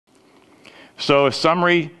So a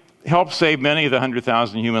summary: help save many of the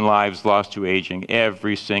 100,000 human lives lost to aging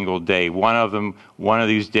every single day. One of them, one of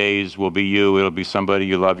these days, will be you. It'll be somebody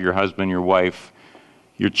you love, your husband, your wife,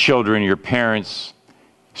 your children, your parents,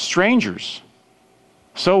 strangers.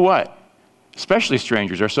 So what? Especially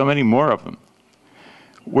strangers. There are so many more of them.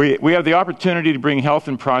 We have the opportunity to bring health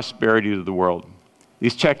and prosperity to the world.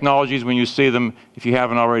 These technologies, when you see them, if you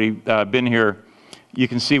haven't already been here, you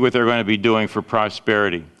can see what they're going to be doing for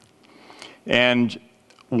prosperity. And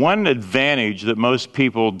one advantage that most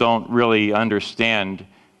people don't really understand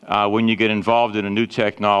when you get involved in a new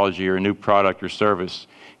technology or a new product or service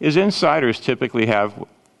is insiders typically have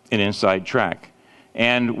an inside track.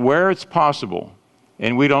 And where it's possible,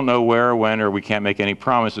 and we don't know where or when, or we can't make any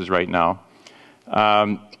promises right now,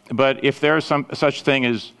 but if there's some such thing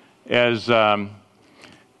as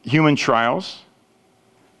human trials,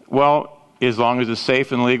 well, as long as it's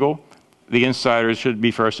safe and legal, the insiders should be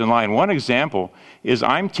first in line. One example is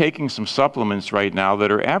I'm taking some supplements right now that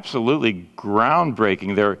are absolutely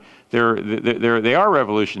groundbreaking. They are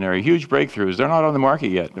revolutionary, huge breakthroughs. They're not on the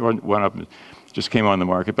market yet. One of them just came on the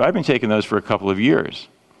market, but I've been taking those for a couple of years.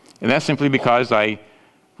 And that's simply because I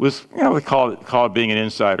was, we call it being an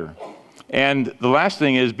insider. And the last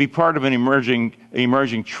thing is be part of an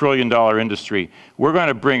emerging trillion-dollar industry. We're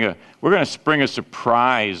going to spring a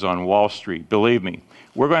surprise on Wall Street, believe me.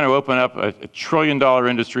 We're going to open up a trillion-dollar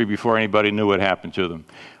industry before anybody knew what happened to them.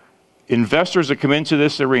 Investors that come into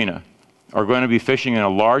this arena are going to be fishing in a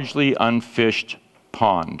largely unfished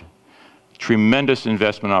pond. Tremendous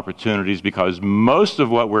investment opportunities, because most of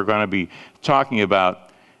what we're going to be talking about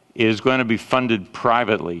is going to be funded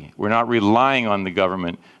privately. We're not relying on the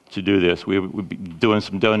government to do this. We'll be doing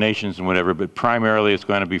some donations and whatever, but primarily it's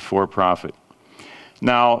going to be for profit.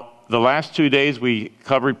 Now, the last 2 days we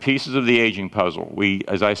covered pieces of the aging puzzle.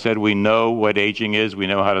 As I said, we know what aging is. We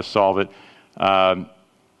know how to solve it.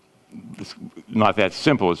 It's not that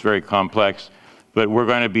simple. It's very complex. But we're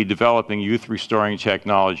going to be developing youth-restoring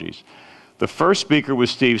technologies. The first speaker was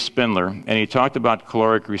Steve Spindler, and he talked about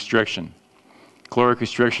caloric restriction. Caloric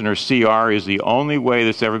restriction, or CR, is the only way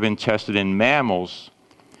that's ever been tested in mammals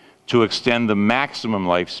to extend the maximum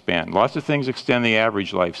lifespan. Lots of things extend the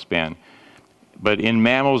average lifespan. But in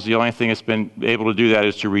mammals, the only thing that's been able to do that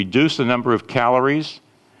is to reduce the number of calories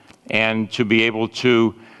and to be able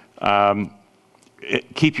to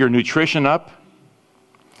keep your nutrition up.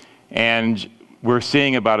 And we're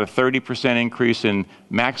seeing about a 30% increase in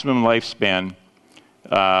maximum lifespan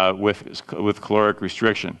with caloric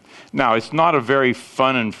restriction. Now, it's not a very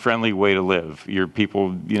fun and friendly way to live. Your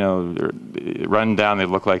people, they're run down, they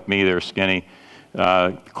look like me, they're skinny,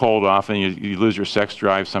 cold often, you lose your sex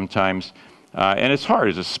drive sometimes. And it's hard.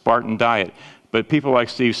 It's a Spartan diet. But people like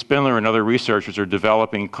Steve Spindler and other researchers are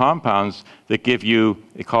developing compounds that give you,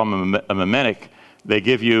 they call them a mimetic, they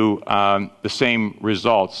give you the same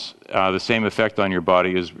results, the same effect on your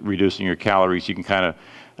body as reducing your calories. You can kind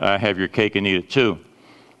of have your cake and eat it too.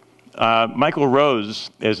 Michael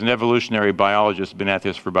Rose, as an evolutionary biologist, has been at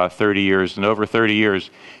this for about 30 years, and over 30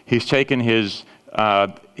 years, he's taken his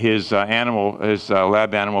lab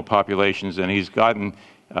animal populations, and he's gotten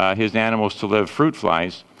his animals to live, fruit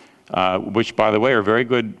flies, which, by the way, are very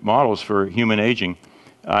good models for human aging,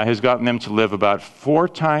 has gotten them to live about 4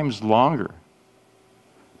 times longer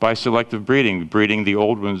by selective breeding, breeding the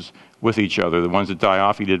old ones with each other. The ones that die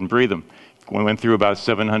off, he didn't breed them. We went through about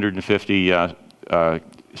 750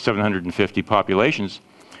 populations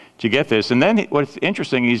to get this. And then what's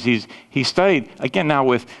interesting is he studied, again now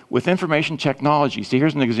with information technology. See,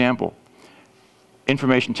 here's an example.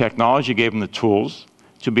 Information technology gave him the tools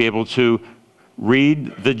to be able to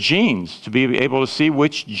read the genes, to be able to see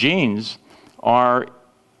which genes are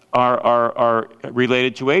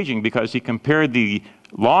related to aging, because he compared the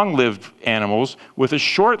long-lived animals with the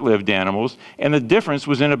short-lived animals, and the difference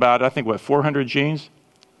was in about, I think, 400 genes?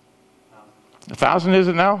 1,000 is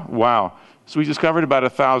it now? Wow. So we discovered about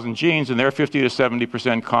 1,000 genes, and they're 50 to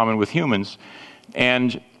 70% common with humans.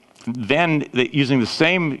 And then, using the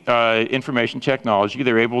same information technology,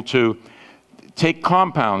 they're able to take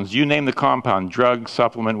compounds, you name the compound, drug,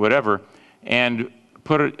 supplement, whatever, and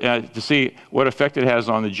put it to see what effect it has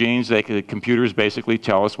on the genes. The computers basically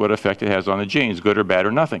tell us what effect it has on the genes, good or bad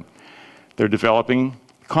or nothing. They're developing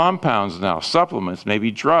compounds now, supplements, maybe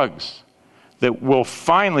drugs, that will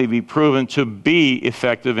finally be proven to be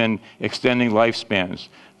effective in extending lifespans.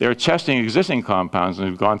 They're testing existing compounds, and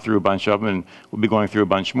we've gone through a bunch of them, and we'll be going through a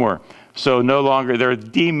bunch more. So no longer, they're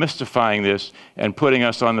demystifying this and putting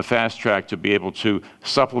us on the fast track to be able to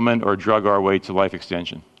supplement or drug our way to life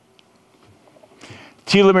extension.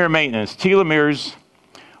 Telomere maintenance. Telomeres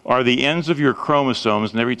are the ends of your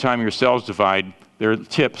chromosomes, and every time your cells divide, their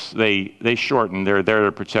tips, they shorten. They're there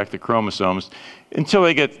to protect the chromosomes until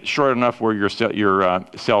they get short enough where your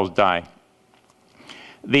cells die.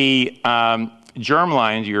 The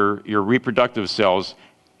germlines, your reproductive cells,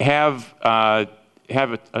 have an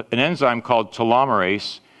enzyme called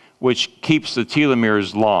telomerase, which keeps the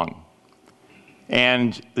telomeres long.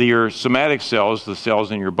 And your somatic cells, the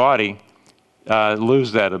cells in your body,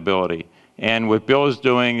 lose that ability. And what Bill is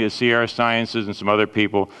doing is Sierra Sciences and some other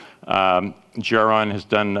people, Geron has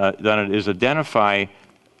done it, is identify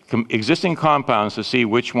existing compounds to see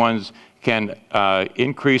which ones can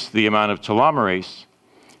increase the amount of telomerase,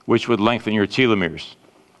 which would lengthen your telomeres.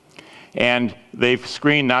 And they've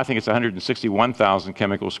screened, I think it's 161,000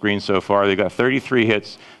 chemical screens so far. They've got 33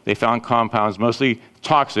 hits. They found compounds, mostly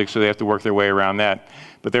toxic, so they have to work their way around that.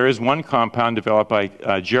 But there is one compound developed by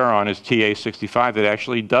Geron, is TA65, that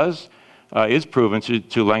actually is proven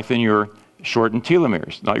to lengthen your shortened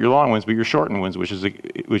telomeres. Not your long ones, but your shortened ones, which is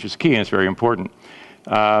key, and it's very important.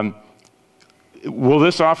 Will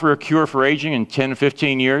this offer a cure for aging in 10 to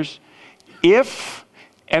 15 years? If,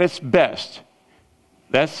 at its best,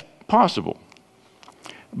 that's possible.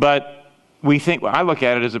 But I look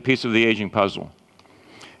at it as a piece of the aging puzzle.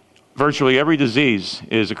 Virtually every disease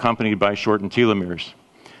is accompanied by shortened telomeres.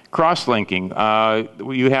 Cross-linking,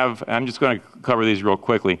 I'm just going to cover these real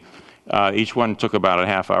quickly. Each one took about a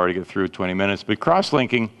half hour to get through, 20 minutes. But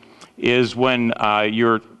cross-linking is when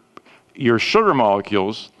your sugar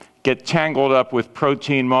molecules get tangled up with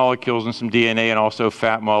protein molecules and some DNA and also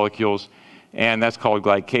fat molecules, and that's called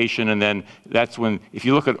glycation. And then that's when, if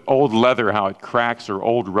you look at old leather, how it cracks, or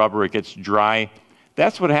old rubber, it gets dry.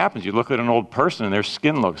 That's what happens. You look at an old person and their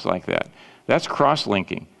skin looks like that. That's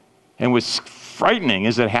cross-linking. And what's frightening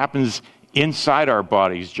is it happens inside our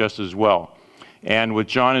bodies just as well. And what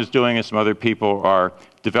John is doing and some other people are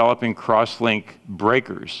developing cross-link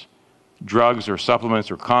breakers, drugs or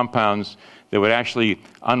supplements or compounds that would actually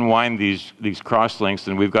unwind these cross-links.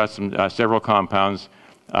 And we've got several compounds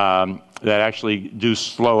that actually do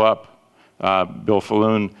slow up. Bill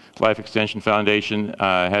Falloon, Life Extension Foundation,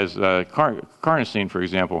 has carnosine, for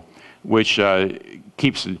example, which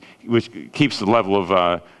keeps the level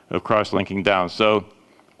of cross-linking down. So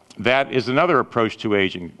that is another approach to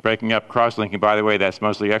aging, breaking up cross-linking. By the way, that's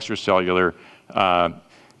mostly extracellular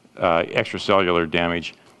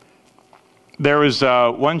damage. There was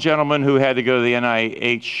one gentleman who had to go to the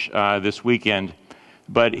NIH this weekend,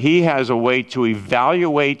 but he has a way to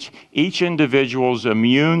evaluate each individual's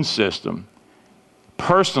immune system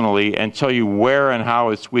personally and tell you where and how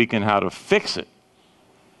it's weak and how to fix it.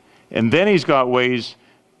 And then he's got ways,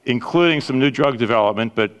 including some new drug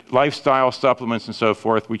development, but lifestyle supplements and so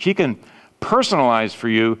forth, which he can personalize for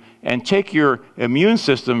you and take your immune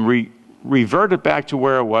system, revert it back to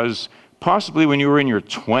where it was possibly when you were in your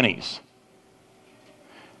 20s.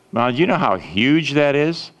 Now, do you know how huge that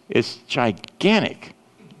is? It's gigantic.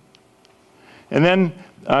 And then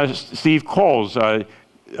Steve Coles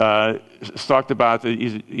talked about,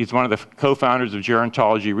 he's one of the co-founders of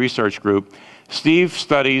Gerontology Research Group. Steve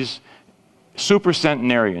studies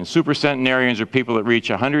supercentenarians. Supercentenarians are people that reach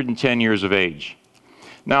 110 years of age.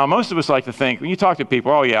 Now, most of us like to think, when you talk to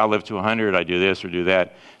people, oh yeah, I'll live to 100, I do this or do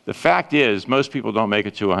that. The fact is, most people don't make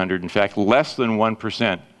it to 100. In fact, less than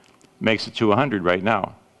 1% makes it to 100 right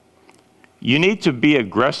now. You need to be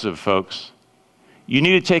aggressive, folks. You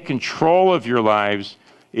need to take control of your lives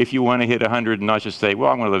if you want to hit 100 and not just say,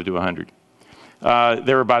 well, I'm going to live to 100.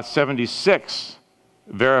 There are about 76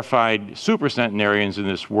 verified supercentenarians in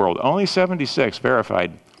this world. Only 76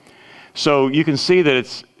 verified. So you can see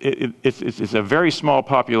that it's a very small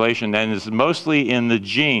population, and it's mostly in the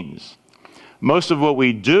genes. Most of what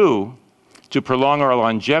we do to prolong our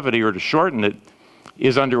longevity or to shorten it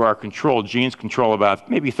is under our control. Genes control about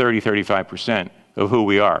maybe 30-35% of who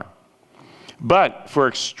we are. But for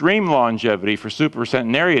extreme longevity, for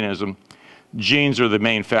supercentenarianism, genes are the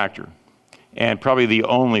main factor, and probably the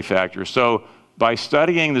only factor. So by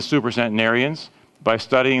studying the supercentenarians, by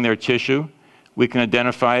studying their tissue, we can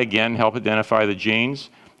identify, again, help identify the genes,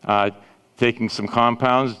 taking some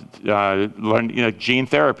compounds, gene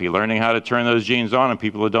therapy, learning how to turn those genes on in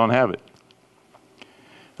people that don't have it.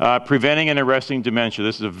 Preventing and arresting dementia.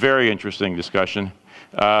 This is a very interesting discussion.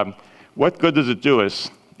 What good does it do us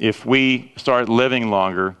if we start living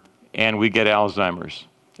longer and we get Alzheimer's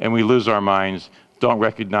and we lose our minds, don't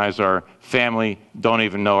recognize our family, don't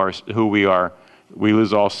even know who we are? We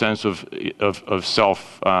lose all sense of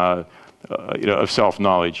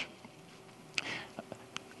self-knowledge.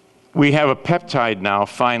 We have a peptide now,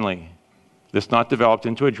 finally, that's not developed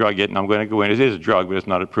into a drug yet, and I'm going to go in. It is a drug, but it's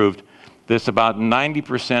not approved. that's about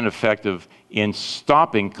 90% effective in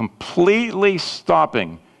stopping, completely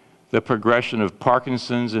stopping the progression of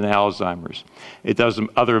Parkinson's and Alzheimer's. It does some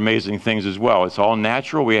other amazing things as well. It's all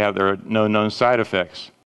natural. There are no known side effects.